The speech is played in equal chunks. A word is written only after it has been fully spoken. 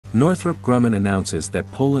Northrop Grumman announces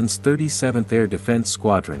that Poland's 37th Air Defense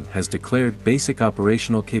Squadron has declared Basic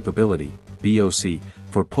Operational Capability, BOC,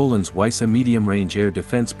 for Poland's WISŁA medium-range air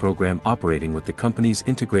defense program operating with the company's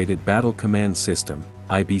Integrated Battle Command System,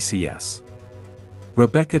 IBCS.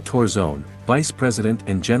 Rebecca Torzone, Vice President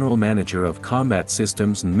and General Manager of Combat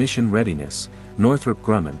Systems and Mission Readiness, Northrop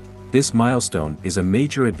Grumman, this milestone is a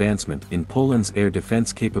major advancement in Poland's air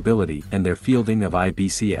defense capability and their fielding of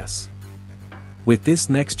IBCS. With this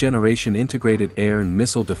next-generation integrated air and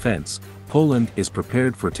missile defense, Poland is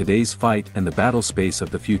prepared for today's fight and the battle space of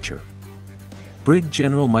the future. Brig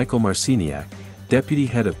General Michael Marciniak, Deputy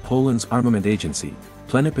Head of Poland's Armament Agency,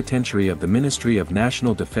 Plenipotentiary of the Ministry of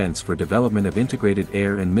National Defense for Development of Integrated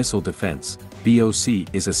Air and Missile Defense, BOC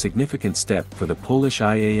is a significant step for the Polish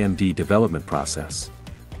IAMD development process.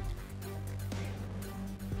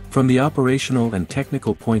 From the operational and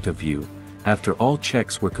technical point of view, after all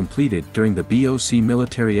checks were completed during the BOC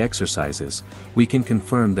military exercises, we can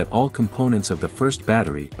confirm that all components of the first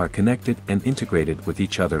battery are connected and integrated with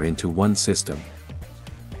each other into one system.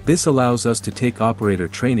 This allows us to take operator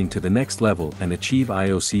training to the next level and achieve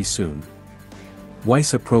IOC soon.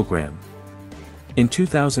 WISŁA program. In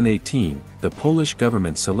 2018, the Polish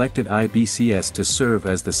government selected IBCS to serve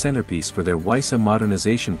as the centerpiece for their WISŁA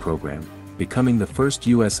modernization program, becoming the first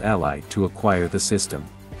U.S. ally to acquire the system.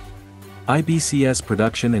 IBCS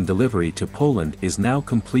production and delivery to Poland is now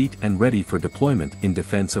complete and ready for deployment in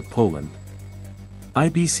defense of Poland.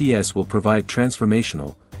 IBCS will provide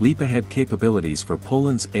transformational, leap-ahead capabilities for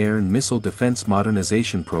Poland's air and missile defense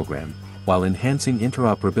modernization program, while enhancing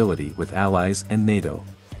interoperability with allies and NATO.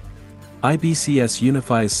 IBCS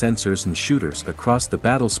unifies sensors and shooters across the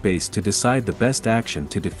battle space to decide the best action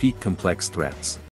to defeat complex threats.